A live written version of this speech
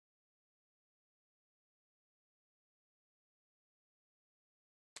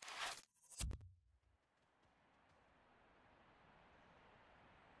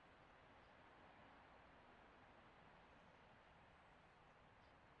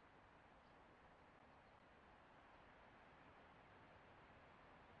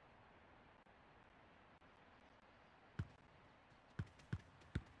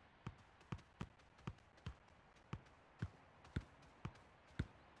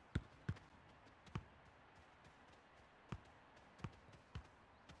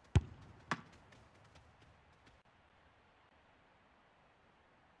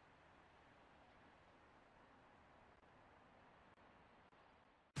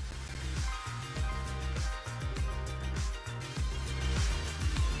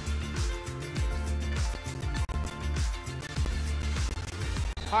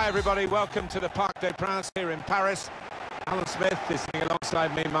Hi everybody, welcome to the Parc des Princes here in Paris. Alan Smith is sitting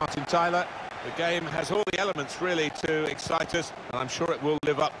alongside me, Martin Tyler. The game has all the elements really to excite us, and I'm sure it will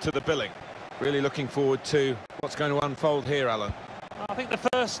live up to the billing. Really looking forward to what's going to unfold here, Alan. I think the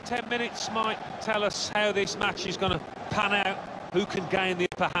first 10 minutes might tell us how this match is going to pan out, who can gain the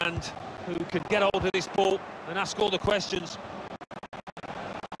upper hand, who can get hold of this ball and ask all the questions.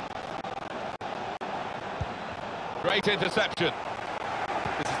 Great interception.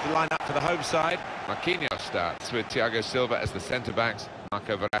 This is the lineup for the home side. Marquinhos starts with Thiago Silva as the centre-backs.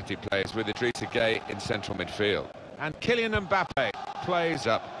 Marco Verratti plays with Idrissa Gueye in central midfield. And Kylian Mbappe Plays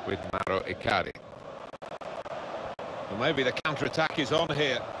up with Mauro Icardi. Well, maybe the counter-attack is on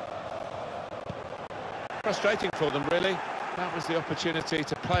here. Frustrating for them, really. That was the opportunity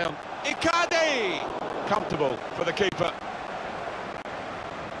to play on Icardi! Comfortable for the keeper.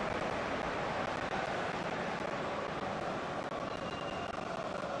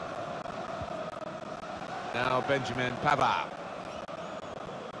 Now Benjamin Pavard.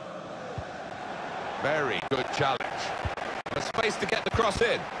 Very good challenge. A space to get the cross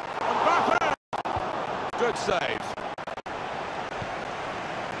in. Mbappe! Good save.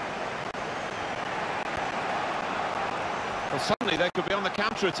 Well, suddenly they could be on the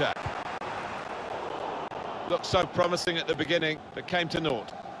counter-attack. Looked so promising at the beginning, but came to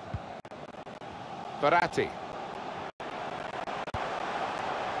naught. Verratti.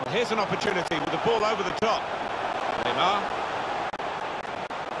 Well, here's an opportunity with the ball over the top. Neymar.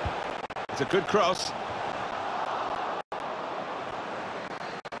 It's a good cross.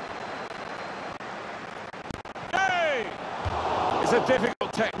 Hey! It's a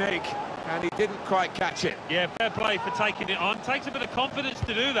difficult technique, and he didn't quite catch it. Yeah, fair play for taking it on. Takes a bit of confidence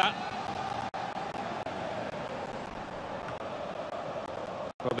to do that.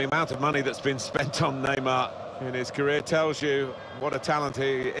 Well, the amount of money that's been spent on Neymar in his career tells you what a talent he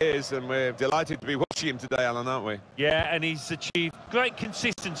is, and we're delighted to be watching him today, Alan, aren't we? Yeah, and he's achieved great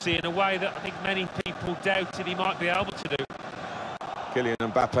consistency in a way that I think many people doubted he might be able to do. Kylian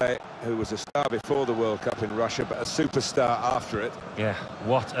Mbappe, who was a star before the World Cup in Russia, but a superstar after it. Yeah,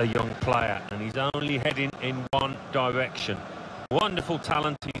 what a young player, and he's only heading in one direction. Wonderful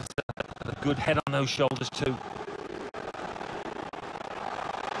talent, he's a good head on those shoulders too.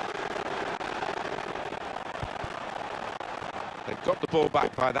 They've got the ball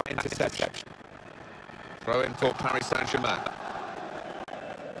back by that interception. Throw in for Paris Saint-Germain.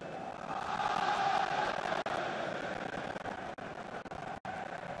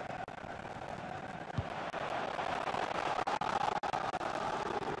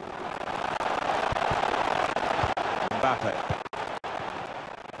 Mbappe.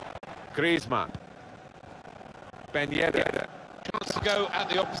 Griezmann. Ben Yedder. Chance to go at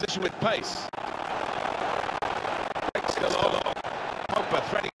the opposition with pace. Pogba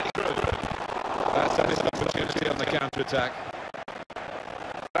threading through. That's a missed opportunity on the counter-attack.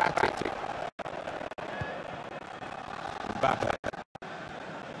 Mbappe.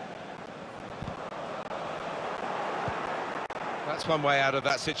 That's one way out of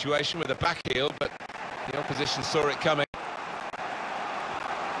that situation with a back heel, but the opposition saw it coming.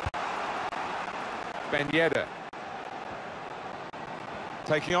 Ben Yedder.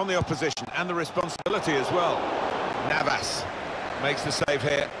 Taking on the opposition and the responsibility as well. Navas makes the save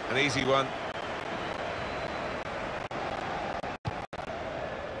here, an easy one.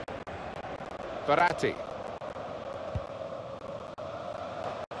 Verratti.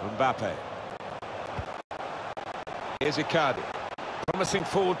 Mbappe. Here's Icardi. Promising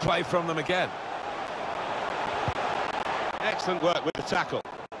forward play from them again. Excellent work with the tackle.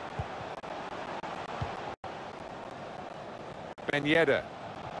 Ben Yedder.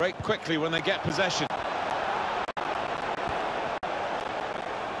 Break quickly when they get possession.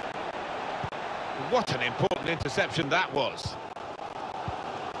 What an important interception that was.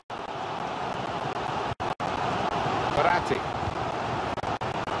 Verratti.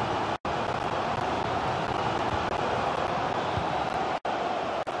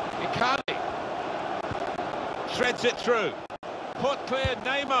 Icardi. Shreds it through. Put clear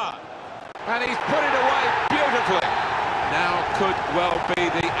Neymar. And he's put it away beautifully. Now could well be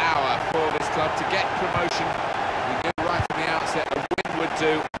the hour for this club to get promotion. We knew right from the outset a win would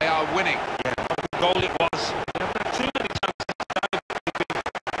do. They are winning. Yeah, what a goal it was. They haven't had too many chances.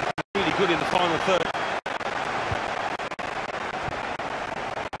 Really good in the final third.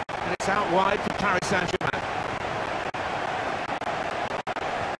 And it's out wide for Paris Saint-Germain.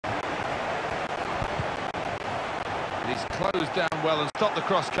 He's closed down well and stopped the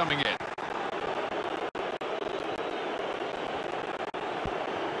cross coming in.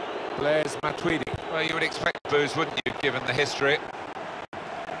 Blaise Matuidi. Well, you would expect booze, wouldn't you, given the history?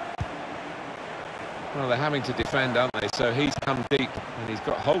 Well, they're having to defend, aren't they? So he's come deep and he's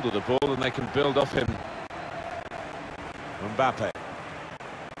got hold of the ball and they can build off him. Mbappe.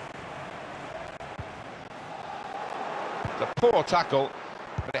 The poor tackle,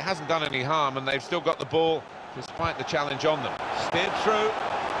 but it hasn't done any harm and they've still got the ball despite the challenge on them. Steered through.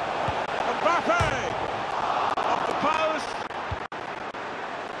 Mbappe! Off the post!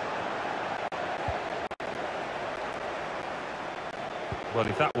 Well,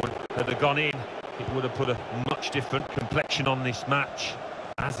 if that one had gone in, it would have put a much different complexion on this match.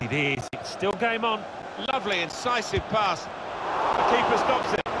 As it is, it's still game on. Lovely, incisive pass. The keeper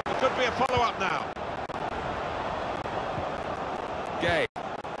stops it. There could be a follow-up now. Gay.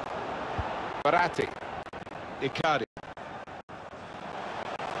 Baratti. Icardi.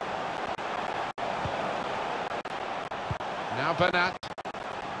 Now Bernat.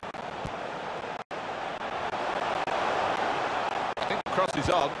 I think the cross is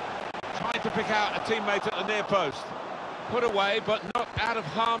on. Trying to pick out a teammate at the near post. Put away, but not out of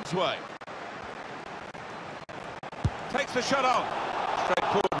harm's way. Takes the shot on.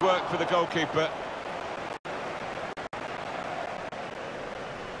 Straightforward work for the goalkeeper.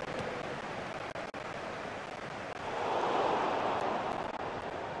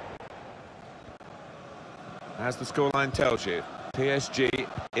 As the scoreline tells you, PSG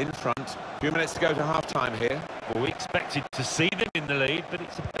in front. A few minutes to go to half-time here. Well, we expected to see them in the lead, but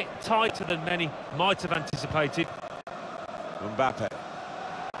it's a bit tighter than many might have anticipated. Mbappe.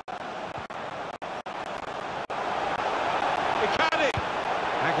 Icardi!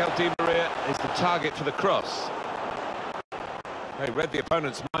 Angel Di Maria is the target for the cross. They read the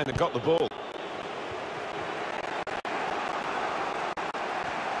opponent's mind and got the ball.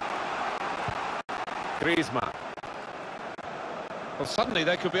 Griezmann. Well, suddenly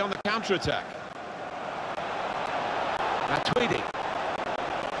they could be on the counter-attack. Matuidi.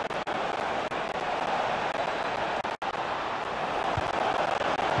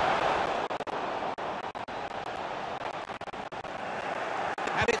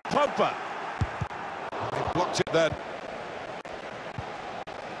 And it's Pogba. They blocked it then.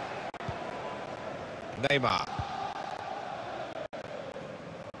 Neymar.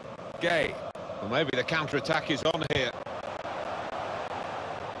 Gay. Well, maybe the counter-attack is on here.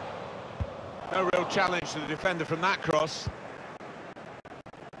 No real challenge to the defender from that cross.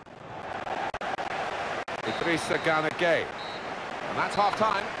 Idrissa Gana Gueye. And that's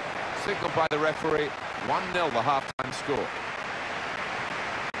half-time. Signalled by the referee. 1-0 the half-time score.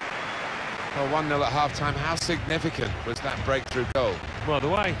 Well, 1-0 at half-time. How significant was that breakthrough goal? Well, the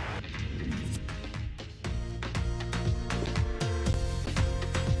way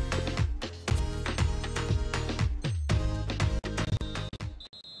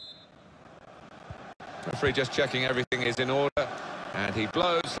referee just checking everything is in order, and he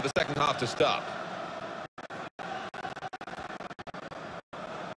blows for the second half to start.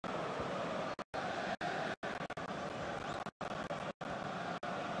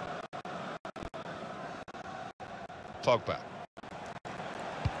 Pogba.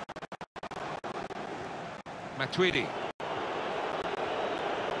 Matuidi.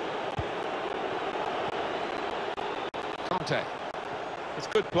 Conte. It's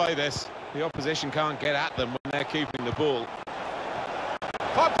good play, this. The opposition can't get at them when they're keeping the ball.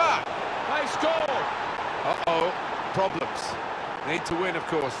 Pogba! They score! Uh-oh, problems. Need to win, of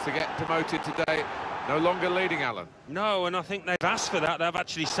course, to get promoted today. No longer leading, Alan. No, and I think they've asked for that. They've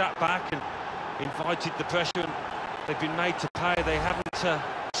actually sat back and invited the pressure, and they've been made to pay. They haven't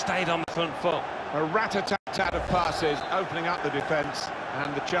stayed on the front foot. A rat-a-tat-tat of passes, opening up the defence,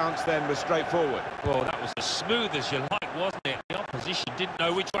 and the chance then was straightforward. Well, that was as smooth as you like, wasn't it? The opposition didn't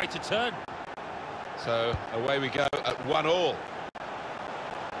know which way to turn. So, away we go at 1-1.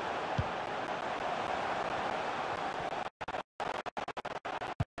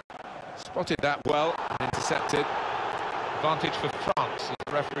 Spotted that well, and intercepted. Advantage for France, as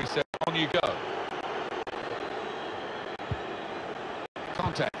the referee said, on you go.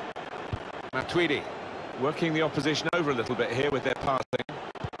 Conte. Matuidi working the opposition over a little bit here with their passing.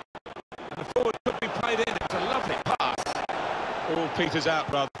 And the forward could be played in. It's a lovely pass. All peters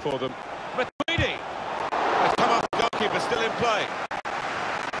out rather for them. Matuidi has come off the goalkeeper, still in play.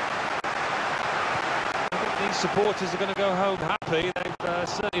 I think these supporters are going to go home happy. They've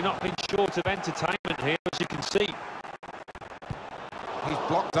certainly not been short of entertainment here, as you can see. He's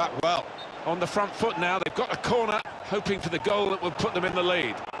blocked that well. On the front foot now, they've got a corner, hoping for the goal that will put them in the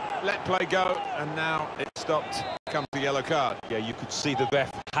lead. Let play go, and now it stopped. Comes the yellow card. Yeah, you could see the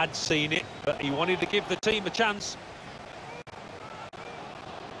ref had seen it, but he wanted to give the team a chance.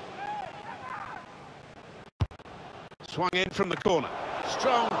 Swung in from the corner.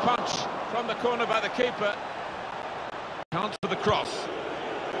 Strong punch From the corner by the keeper. Chance for the cross.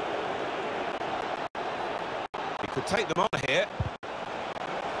 He could take them on here.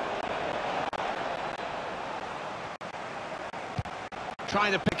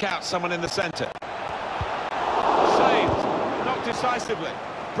 Trying to pick out someone in the centre. Saved, not decisively.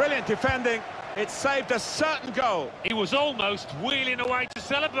 Brilliant defending. It saved a certain goal. He was almost wheeling away to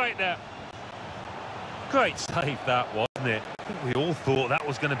celebrate there. Great save that, wasn't it? I think we all thought that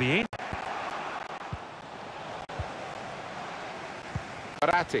was going to be in.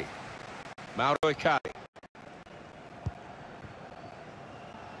 Verratti. Mauro Icardi.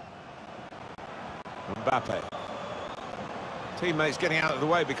 Mbappe. Teammates getting out of the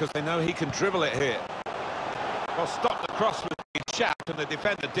way because they know he can dribble it here. Well, stop the cross with the shot, and the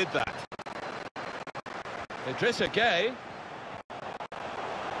defender did that. Idrissa Gueye.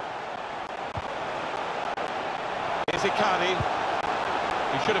 Here's Icardi.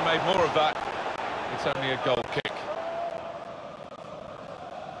 He should have made more of that. It's only a goal kick.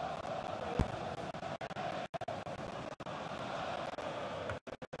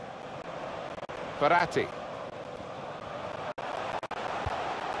 Verratti.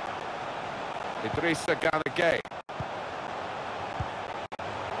 Idrissa Gueye.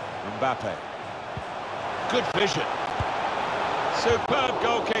 Mbappe. Good vision. Superb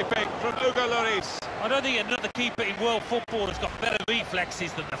goalkeeping from Hugo Lloris. I don't think another keeper in world football has got better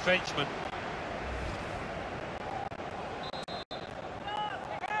reflexes than the Frenchman.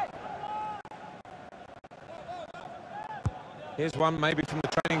 Here's one maybe from the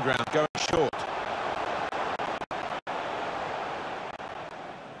training ground, going short.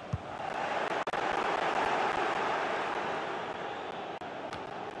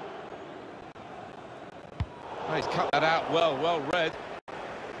 Oh, he's cut that out well read.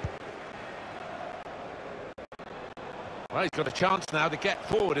 Well, he's got a chance now to get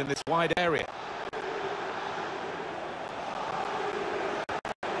forward in this wide area.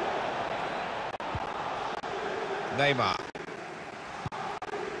 Neymar.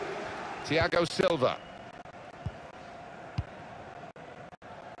 Thiago Silva.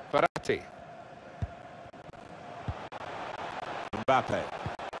 Verratti. Mbappe.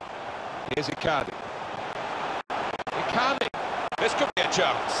 Here's Icardi. Icardi. This could be a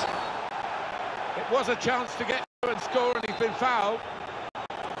chance. It was a chance to get through and score, and he's been fouled.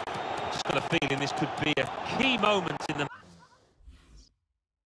 Just got a feeling this could be a key moment in the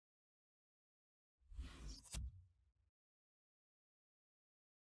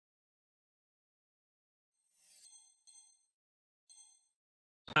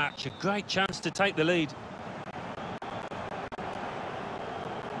match. A great chance to take the lead.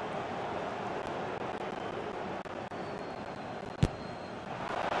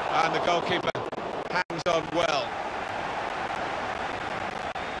 And the goalkeeper hangs on well.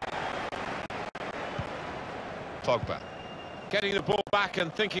 Pogba getting the ball back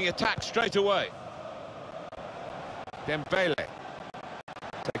and thinking attack straight away. Dembele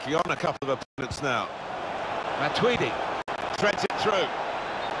taking on a couple of opponents now. Matuidi threads it through.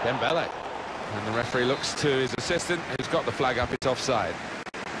 Dembele. And the referee looks to his assistant, who's got the flag up. It's offside.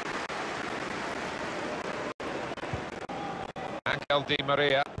 Angel Di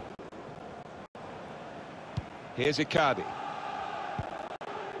Maria. Here's Icardi.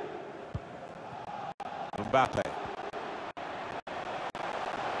 Mbappe.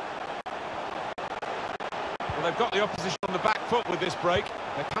 Well, they've got the opposition on the back foot with this break.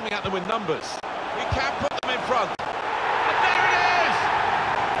 They're coming at them with numbers. He can't put them in front. And there it is!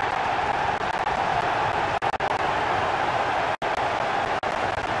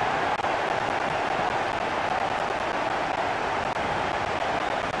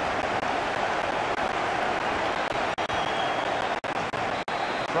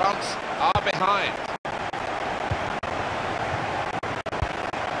 France are behind.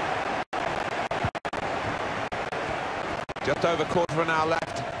 Just over quarter of an hour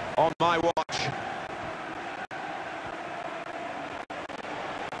left on my watch.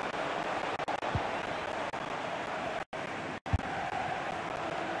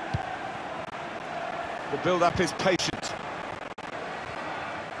 The build-up is patient.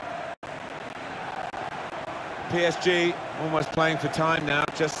 PSG almost playing for time now,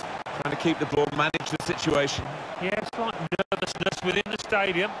 just trying to keep the ball, manage the situation. Yeah, it's like nervousness within the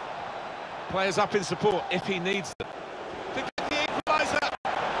stadium. Players up in support if he needs them. To get the equaliser. Up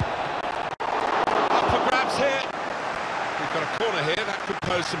for grabs here. We've got a corner here, that could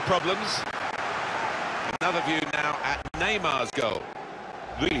pose some problems. Another view now at Neymar's goal.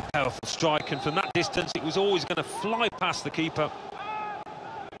 Really powerful strike, and from that distance it was always going to fly past the keeper.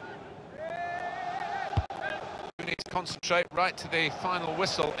 Who needs concentrate right to the final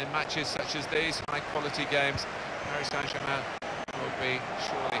whistle in matches such as these, high-quality games. Paris Saint-Germain will be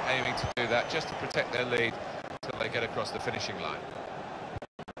surely aiming to do that, just to protect their lead until they get across the finishing line.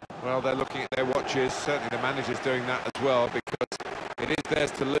 Well, they're looking at their watches. Certainly the manager's doing that as well, because it is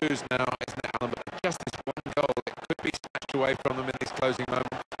theirs to lose now, isn't it, Alan? But just this one goal, it could be snatched away from them in this closing moment.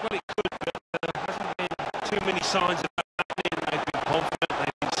 Well, it could, but there hasn't been too many signs of that happening. They've been confident,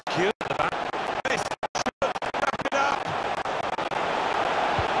 they've been secure at the back. This should wrap it up.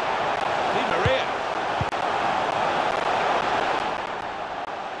 Di Maria.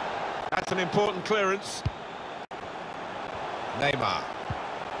 That's an important clearance. Neymar.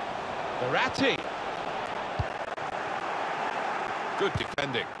 Verratti. Good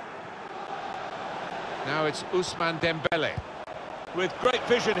defending. Now it's Ousmane Dembele with great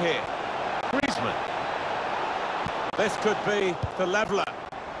vision here. Griezmann. This could be the leveller.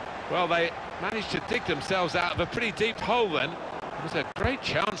 Well, they managed to dig themselves out of a pretty deep hole then. It was a great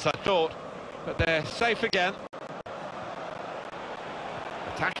chance, I thought, but they're safe again.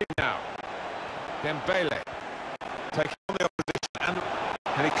 Attacking now. Dembele taking on the opposition,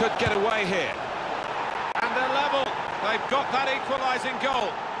 and he could get away here. And they're level. They've got that equalising goal.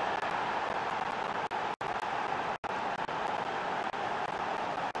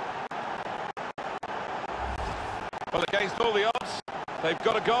 Well, against all the odds, they've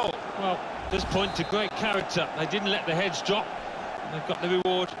got a goal. Well, this point to great character. They didn't let the heads drop. They've got the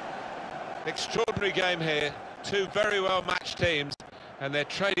reward. Extraordinary game here. Two very well matched teams, and they're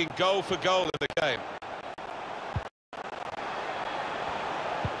trading goal for goal in the game.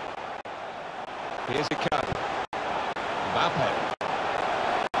 Here's Icardi. Mbappe.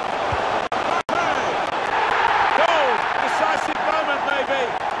 Goal! Decisive moment, maybe.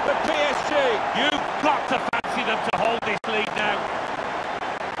 The PSG. You've got to fancy them to hold this lead now.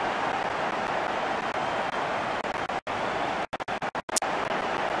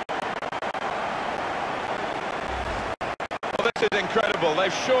 Well, this is incredible.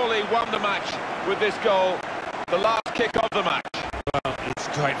 They've surely won the match with this goal. The last kick of the match. Well, it's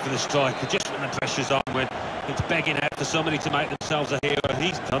great for the striker, just when the pressure's on, when it's begging out for somebody to make themselves a hero.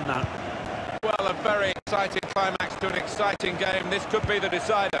 He's done that. Well, a very exciting climax to an exciting game. This could be the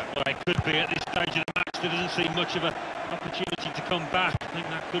decider. Well, it could be at this stage of the match. There doesn't seem much of an opportunity to come back. I think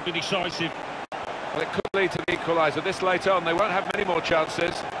that could be decisive. Well, it could lead to the equaliser. This late on, they won't have many more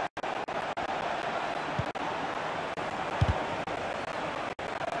chances.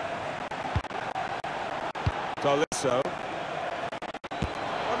 Tolisso.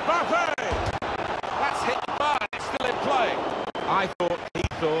 Mbappe! That's hit the bar and it's still in play. He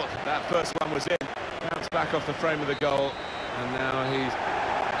thought that first one was in. Bounced back off the frame of the goal, and now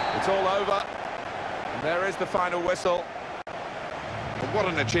it's all over. And there is the final whistle. But what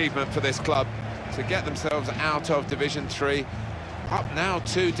an achievement for this club to get themselves out of Division 3, up now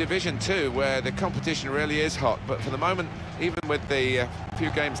to Division 2, where the competition really is hot. But for the moment, even with the few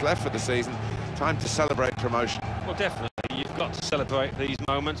games left for the season, time to celebrate promotion. Well, definitely, you've got to celebrate these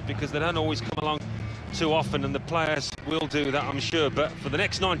moments because they don't always come along too often, and the players will do that, I'm sure. But for the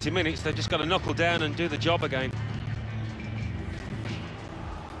next 90 minutes, they've just got to knuckle down and do the job again.